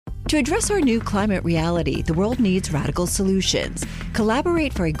To address our new climate reality, the world needs radical solutions.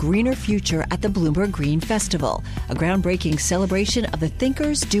 Collaborate for a greener future at the Bloomberg Green Festival, a groundbreaking celebration of the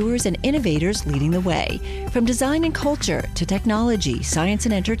thinkers, doers, and innovators leading the way. From design and culture to technology, science,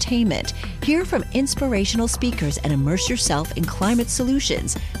 and entertainment, hear from inspirational speakers and immerse yourself in climate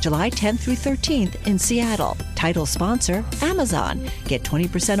solutions. July 10th through 13th in Seattle. Title sponsor, Amazon. Get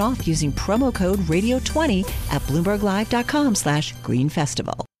 20% off using promo code radio20 at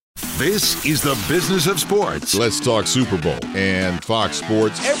bloomberglive.com/greenfestival. This is the business of sports. Let's talk Super Bowl and Fox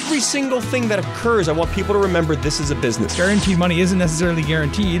Sports. Every single thing that occurs, I want people to remember this is a business. Guaranteed money isn't necessarily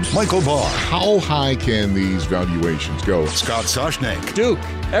guaranteed. Michael Barr. How high can these valuations go? Scott Soshnick. Duke.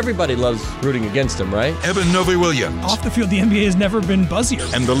 Everybody loves rooting against him, right? Evan Novi-Williams. Off the field, the NBA has never been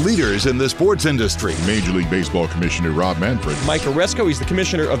buzzier. And the leaders in the sports industry. Major League Baseball Commissioner Rob Manfred. Mike Oresco, he's the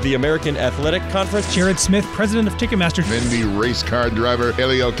commissioner of the American Athletic Conference. Jared Smith, president of Ticketmaster. Then the race car driver,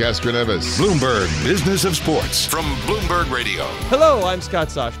 Helio Castroneves. Bloomberg Business of Sports from Bloomberg Radio. Hello, I'm Scott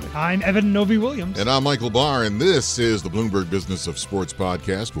Soshnick. I'm Evan Novi-Williams. And I'm Michael Barr, and this is the Bloomberg Business of Sports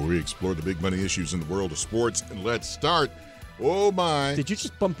podcast, where we explore the big money issues in the world of sports. And let's start. Oh, my. Did you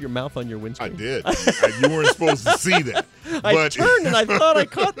just bump your mouth on your windscreen? I did. You weren't supposed to see that. I turned and I thought I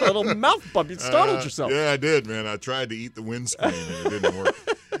caught the little mouth bump. You startled yourself. Yeah, I did, man. I tried to eat the windscreen, and it didn't work.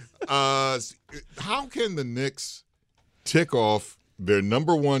 How can the Knicks tick off their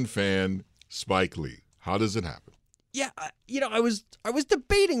number one fan, Spike Lee? How does it happen? Yeah, I was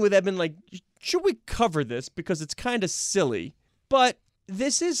debating with Evan, like, should we cover this? Because it's kind of silly. But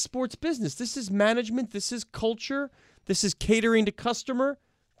this is sports business. This is management. This is culture. This is catering to customer.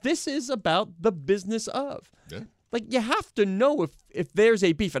 This is about the business of. Yeah. Like, you have to know if there's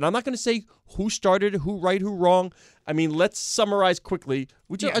a beef. And I'm not going to say who started, who right, who wrong. I mean, let's summarize quickly.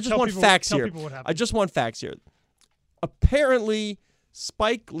 I just want facts here. I just want facts here. Apparently,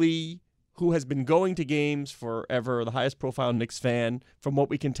 Spike Lee, who has been going to games forever, the highest profile Knicks fan, from what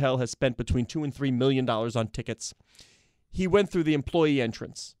we can tell, has spent between $2 and $3 million on tickets. He went through the employee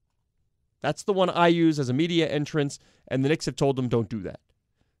entrance. That's the one I use as a media entrance, and the Knicks have told him don't do that.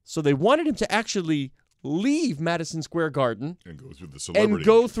 So they wanted him to actually leave Madison Square Garden and go through the celebrity and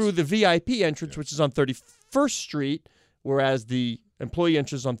go through the VIP entrance, which is on 31st Street, whereas the employee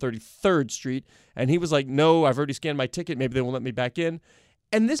entrance is on 33rd Street. And he was like, no, I've already scanned my ticket. Maybe they won't let me back in.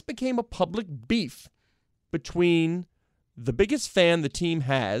 And this became a public beef between the biggest fan the team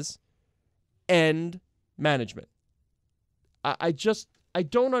has and management. I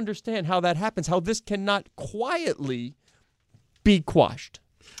don't understand how that happens, how this cannot quietly be quashed.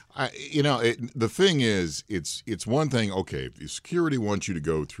 The thing is, it's one thing, okay, if the security wants you to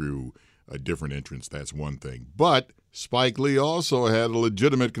go through a different entrance, that's one thing. But Spike Lee also had a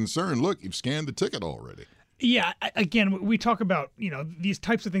legitimate concern. Look, you've scanned the ticket already. Yeah, again, we talk about, these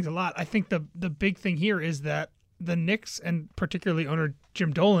types of things a lot. I think the big thing here is that the Knicks, and particularly owner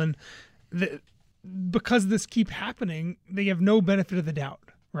Jim Dolan, because this keep happening, they have no benefit of the doubt,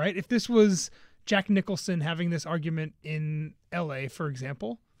 right? If this was Jack Nicholson having this argument in L.A., for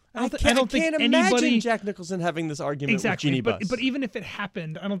example, I can't imagine Jack Nicholson having this argument with Jeannie Buss. But even if it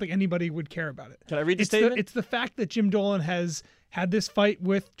happened, I don't think anybody would care about it. Can I read the statement? It's the fact that Jim Dolan has had this fight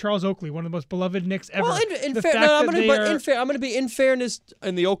with Charles Oakley, one of the most beloved Knicks ever. Well, I'm going to be in fairness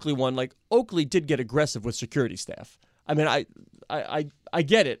in the Oakley one. Like, Oakley did get aggressive with security staff. I mean, I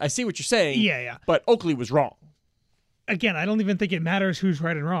get it. I see what you're saying. Yeah. But Oakley was wrong. Again, I don't even think it matters who's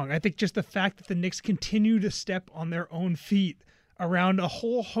right and wrong. I think just the fact that the Knicks continue to step on their own feet around a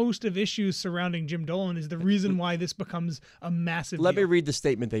whole host of issues surrounding Jim Dolan is the reason why this becomes a massive deal. Let me read the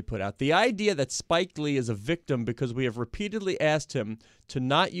statement they put out. The idea that Spike Lee is a victim because we have repeatedly asked him to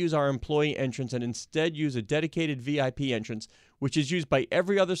not use our employee entrance and instead use a dedicated VIP entrance, which is used by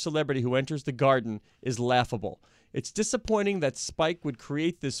every other celebrity who enters the Garden, is laughable. It's disappointing that Spike would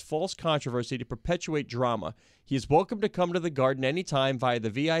create this false controversy to perpetuate drama. He is welcome to come to the Garden anytime via the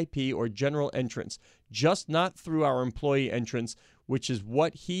VIP or general entrance, just not through our employee entrance, which is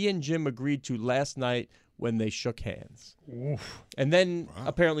what he and Jim agreed to last night when they shook hands. Oof. And then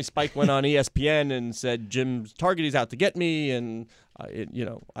apparently Spike went on ESPN and said, Jim's target is out to get me, and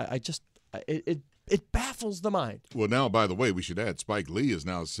it baffles the mind. Well, now, by the way, we should add, Spike Lee has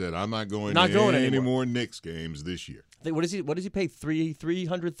now said, I'm not going any more Knicks games this year. What does he pay,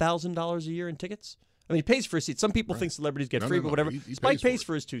 $300,000 a year in tickets? I mean, he pays for his seats. Some people think celebrities get free, but whatever. Spike pays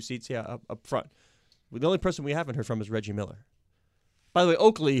for his 2 seats, up front. The only person we haven't heard from is Reggie Miller. By the way,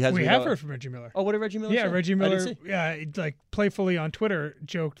 Oakley has. We have heard from Reggie Miller. Oh, what did Reggie Miller say? Yeah, Reggie Miller, like playfully on Twitter,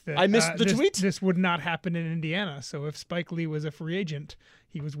 joked that I missed the tweet. This would not happen in Indiana. So if Spike Lee was a free agent,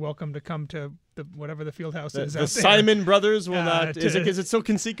 he was welcome to come to whatever the field house is. The Simon Brothers will not. Is it still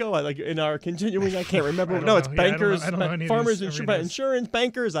Conseco? Like in our continuing, I can't remember. No, it's bankers, I don't know farmers, insurance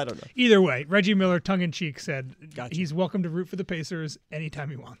bankers. I don't know. Either way, Reggie Miller, tongue in cheek, said Gotcha. He's welcome to root for the Pacers anytime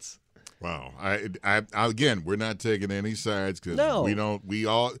he wants. Wow. I again, we're not taking any sides because No.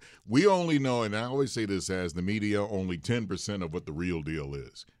 we only know, and I always say this as the media, only 10% of what the real deal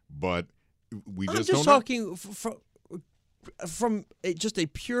is. But we I'm just just don't talking from just a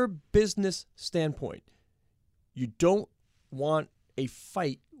pure business standpoint. You don't want a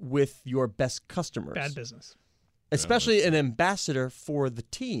fight with your best customers. Bad business. Especially an ambassador for the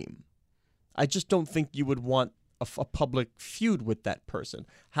team. I just don't think you would want a public feud with that person.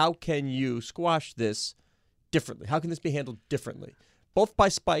 How can you squash this differently? How can this be handled differently, both by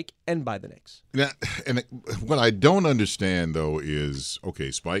Spike and by the Knicks? Now, and what I don't understand, though, is, okay,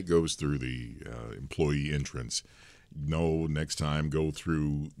 Spike goes through the employee entrance. No, next time go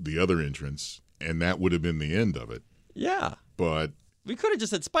through the other entrance, and that would have been the end of it. Yeah. But we could have just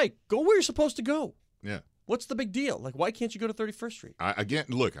said, Spike, go where you're supposed to go. Yeah. What's the big deal? Like, why can't you go to 31st Street? I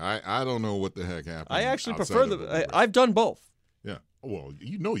don't know what the heck happened. I actually prefer I've done both. Yeah. Well,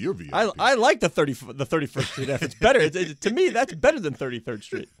 you know your VIP. I like the 31st Street effort. It's better. To me, that's better than 33rd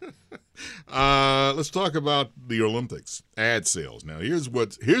Street. Let's talk about the Olympics ad sales. Now, here's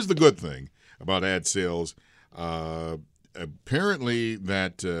the good thing about ad sales. Apparently,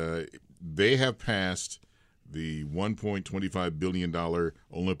 that they have passed the $1.25 billion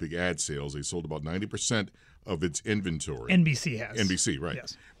Olympic ad sales. They sold about 90% of its inventory. NBC has. NBC, right.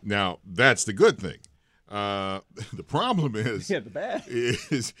 Yes. Now, that's the good thing. The problem is, the bad.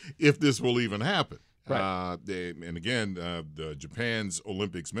 is if this will even happen. Right. And again, the Japan's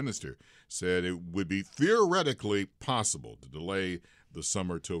Olympics minister said it would be theoretically possible to delay the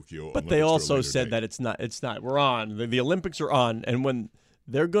summer Tokyo Olympics. But they also to a later said date. that it's not. We're on. The Olympics are on. And when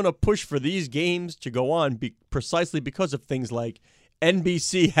they're going to push for these games to go on precisely because of things like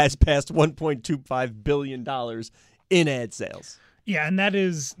NBC has passed $1.25 billion in ad sales. Yeah, and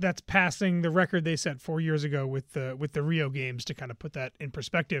that's passing the record they set 4 years ago with the Rio Games, to kind of put that in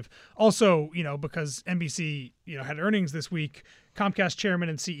perspective. Also, because NBC, had earnings this week, Comcast chairman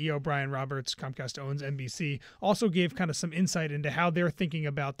and CEO Brian Roberts, Comcast owns NBC, also gave kind of some insight into how they're thinking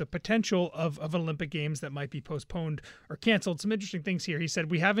about the potential of Olympic Games that might be postponed or canceled. Some interesting things here. He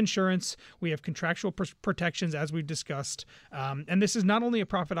said, we have insurance, we have contractual protections, as we've discussed, and this is not only a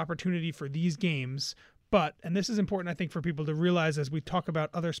profit opportunity for these games, but, and this is important, I think, for people to realize as we talk about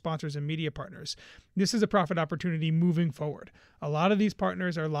other sponsors and media partners, this is a profit opportunity moving forward. A lot of these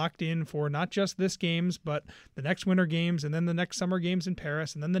partners are locked in for not just this games, but the next Winter Games, and then the next Summer Games in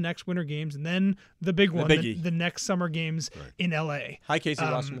Paris, and then the next Winter Games, and then the big one, the next Summer Games in LA. Hi, Casey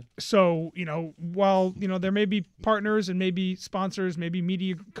Wasserman. So, while, there may be partners and maybe sponsors, maybe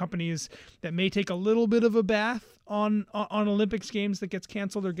media companies that may take a little bit of a bath on Olympics games that gets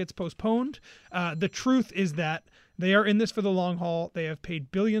canceled or gets postponed, the truth is that they are in this for the long haul. They have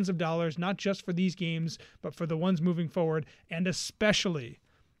paid billions of dollars, not just for these games, but for the ones moving forward, and especially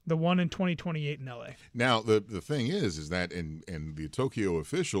the one in 2028 in LA. Now, the thing is that in the Tokyo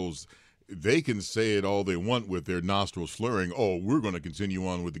officials, they can say it all they want with their nostrils flaring, oh, we're going to continue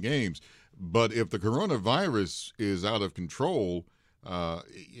on with the games. But if the coronavirus is out of control,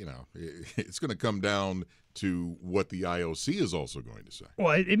 it's going to come down to what the IOC is also going to say.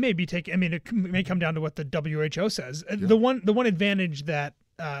 Well, it may be it may come down to what the WHO says. Yeah. The one advantage that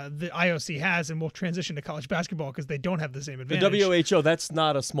the IOC has, and we'll transition to college basketball because they don't have the same advantage. The WHO, that's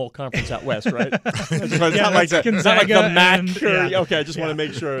not a small conference out west, right? It's not like the MAC. Okay, I just want to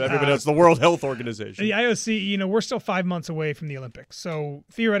make sure everybody knows the World Health Organization. The IOC, we're still 5 months away from the Olympics. So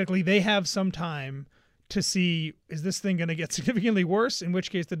theoretically, they have some time to see, is this thing going to get significantly worse, in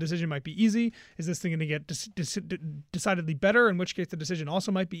which case the decision might be easy? Is this thing going to get decidedly better, in which case the decision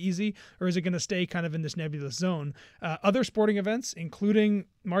also might be easy? Or is it going to stay kind of in this nebulous zone? Other sporting events, including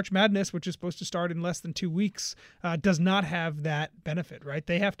March Madness, which is supposed to start in less than 2 weeks, does not have that benefit, right?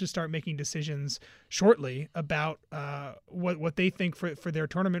 They have to start making decisions shortly about what they think for their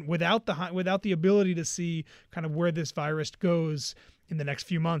tournament without the ability to see kind of where this virus goes in the next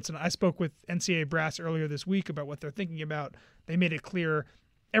few months. And I spoke with NCAA brass earlier this week about what they're thinking about. They made it clear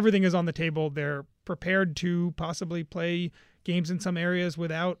everything is on the table. They're prepared to possibly play games in some areas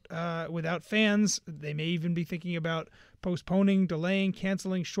without fans. They may even be thinking about postponing, delaying,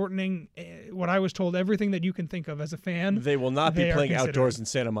 canceling, shortening. What I was told, everything that you can think of as a fan. They will not be playing outdoors in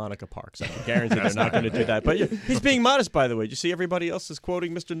Santa Monica parks. I can guarantee they're not going to do that. But he's being modest, by the way. Did you see everybody else is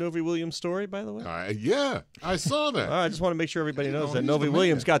quoting Mr. Novi Williams' story, by the way? Yeah, I saw that. I just want to make sure everybody knows that Novi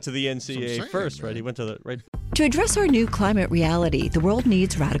Williams got to the NCAA first, right? He went to the right. To address our new climate reality, the world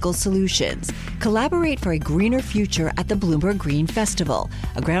needs radical solutions. Collaborate for a greener future at the Bloomberg Green Festival,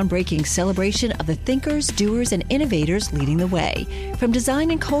 a groundbreaking celebration of the thinkers, doers, and innovators leading the way. From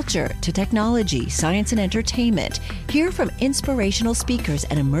design and culture to technology, science, and entertainment, hear from inspirational speakers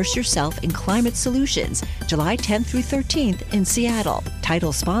and immerse yourself in climate solutions. July 10th through 13th in Seattle.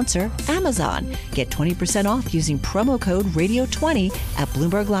 Title sponsor, Amazon. Get 20% off using promo code Radio20 at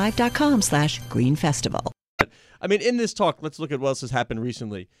BloombergLive.com/Green Festival. I mean, in this talk, let's look at what else has happened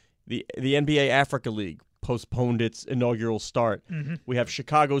recently. The NBA Africa League postponed its inaugural start. Mm-hmm. We have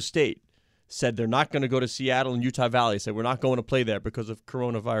Chicago State said they're not going to go to Seattle, and Utah Valley said we're not going to play there because of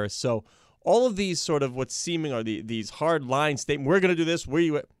coronavirus. So all of these sort of what's seeming are these hard line statements. We're going to do this. Where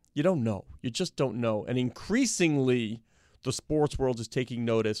you don't know. You just don't know. And increasingly, the sports world is taking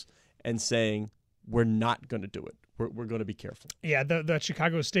notice and saying we're not going to do it. We're going to be careful. Yeah, the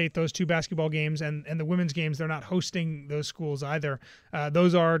Chicago State, those two basketball games and the women's games, they're not hosting those schools either.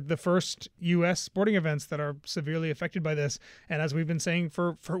 Those are the first U.S. sporting events that are severely affected by this. And as we've been saying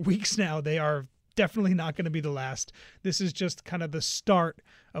for weeks now, they are definitely not going to be the last. This is just kind of the start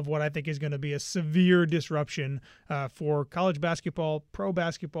of what I think is going to be a severe disruption for college basketball, pro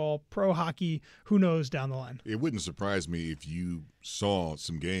hockey, who knows down the line. It wouldn't surprise me if you saw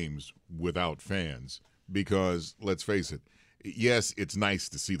some games without fans. Because let's face it, yes, it's nice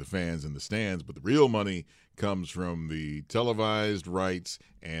to see the fans in the stands, but the real money comes from the televised rights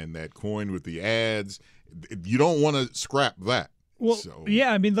and that coin with the ads. You don't want to scrap that. Well,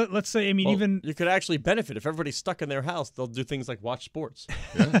 yeah, I mean, let's say, even you could actually benefit if everybody's stuck in their house. They'll do things like watch sports.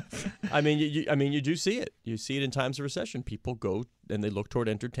 Yeah. I mean, you do see it. You see it in times of recession. People go and they look toward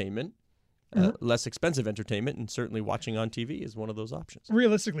entertainment. Less expensive entertainment, and certainly watching on TV is one of those options.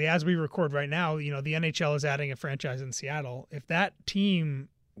 Realistically, as we record right now, the NHL is adding a franchise in Seattle. If that team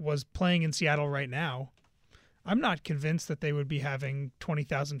was playing in Seattle right now, I'm not convinced that they would be having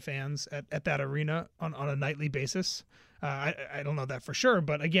 20,000 fans at that arena on a nightly basis. I don't know that for sure,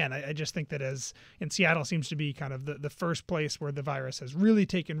 but again, I just think that Seattle seems to be kind of the first place where the virus has really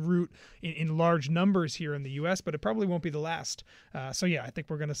taken root in large numbers here in the U.S., but it probably won't be the last. So yeah, I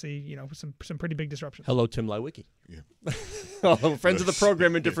think we're going to see some pretty big disruptions. Hello, Tim Lewicki. Yeah. Friends of the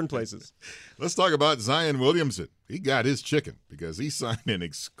program in different places. Let's talk about Zion Williamson. He got his chicken because he signed an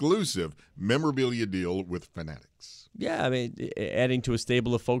exclusive memorabilia deal with Fanatics. Yeah, I mean, adding to a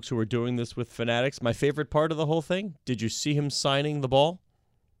stable of folks who are doing this with Fanatics. My favorite part of the whole thing, did you see him signing the ball?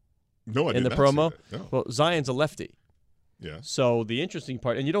 No, I did in the not promo? See that. No. Well, Zion's a lefty. Yeah. So the interesting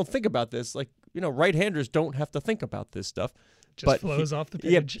part, and you don't think about this, right-handers don't have to think about this stuff. Just flows off the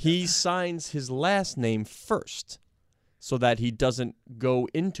page. Yeah, he signs his last name first so that he doesn't go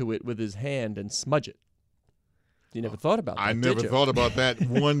into it with his hand and smudge it. You never thought about that, I never thought about that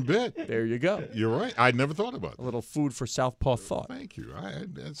one bit. There you go. You're right. I never thought about that. A little food for southpaw thought. Thank you.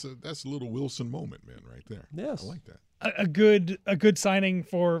 That's a little Wilson moment, man, right there. Yes. I like that. A good signing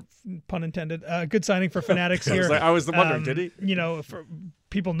for, pun intended, a good signing for Fanatics here. I was wondering, did he?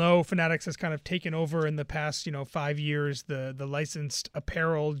 People know Fanatics has kind of taken over in the past, 5 years, the licensed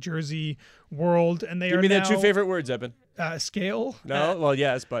apparel jersey world, and Give me their two favorite words, Eben. Scale. No, well,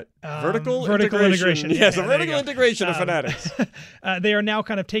 yes, but vertical integration. Yes, a vertical integration of Fanatics. They are now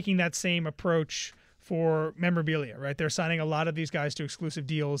kind of taking that same approach for memorabilia, right? They're signing a lot of these guys to exclusive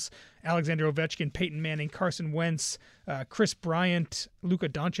deals. Alexander Ovechkin, Peyton Manning, Carson Wentz, Chris Bryant, Luka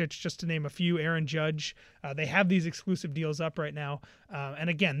Doncic, just to name a few, Aaron Judge. They have these exclusive deals up right now. And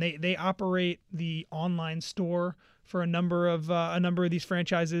again, they operate the online store for a number of these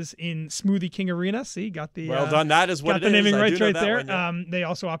franchises in Smoothie King Arena. See, got the well done. That is what got it the naming is. rights right there. One, yeah. They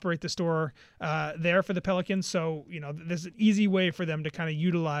also operate the store there for the Pelicans. So there's an easy way for them to kind of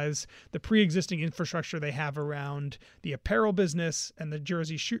utilize the pre-existing infrastructure they have around the apparel business and the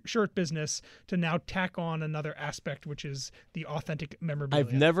jersey shirt business to now tack on another aspect, which is the authentic memorabilia.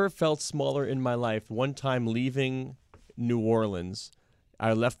 I've never felt smaller in my life. One time leaving New Orleans,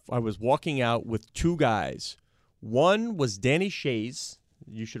 I was walking out with two guys. One was Danny Shays.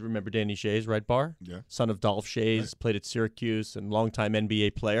 You should remember Danny Shays, right, Bar? Yeah. Son of Dolph Shays, played at Syracuse and longtime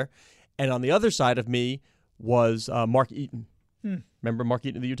NBA player. And on the other side of me was Mark Eaton. Remember Mark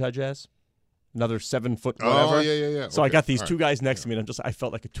Eaton of the Utah Jazz? another 7 foot whatever. Oh, yeah. So I Okay. got these All two right. guys next to me, and I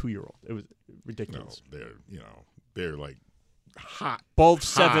felt like a 2-year-old. It was No, ridiculous. they're like hot. Both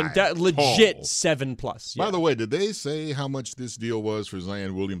 7, high, legit tall. 7+. By the way, did they say how much this deal was for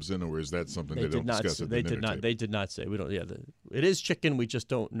Zion Williamson, or is that something they don't discuss at the dinner table? They did not say. We don't. Yeah, it is chicken. We just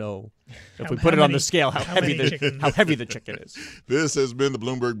don't know if we How put it on many- the scale how heavy many chickens? the chicken is. This has been the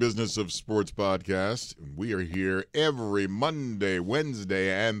Bloomberg Business of Sports podcast. We are here every Monday,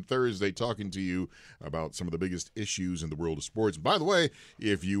 Wednesday, and Thursday talking to you about some of the biggest issues in the world of sports. By the way,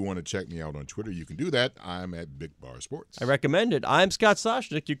 if you want to check me out on Twitter, you can do that. I'm at Big Bar Sports. I recommend it. I'm Scott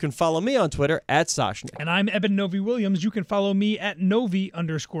Soshnick. You can follow me on Twitter at Soshnick. And I'm Eben Novi Williams. You can follow me at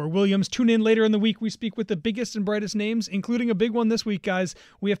Novi_Williams. Tune in later in the week. We speak with the biggest and brightest names, including a big one this week, guys.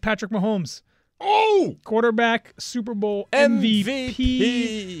 We have Patrick Mahomes. Oh! Quarterback, Super Bowl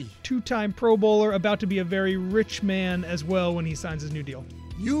MVP, 2-time Pro Bowler, about to be a very rich man as well when he signs his new deal.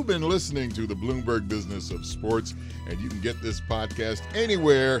 You've been listening to the Bloomberg Business of Sports, and you can get this podcast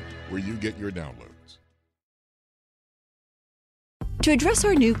anywhere where you get your downloads. To address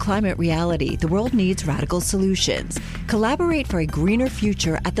our new climate reality, the world needs radical solutions. Collaborate for a greener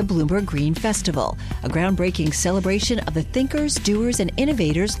future at the Bloomberg Green Festival, a groundbreaking celebration of the thinkers, doers, and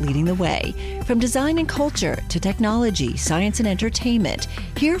innovators leading the way. From design and culture to technology, science, and entertainment,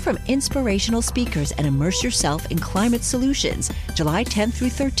 hear from inspirational speakers and immerse yourself in climate solutions. July 10th through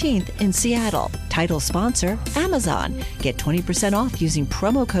 13th in Seattle. Title sponsor, Amazon. Get 20% off using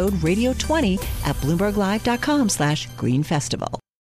promo code RADIO20 at BloombergLive.com/Green Festival.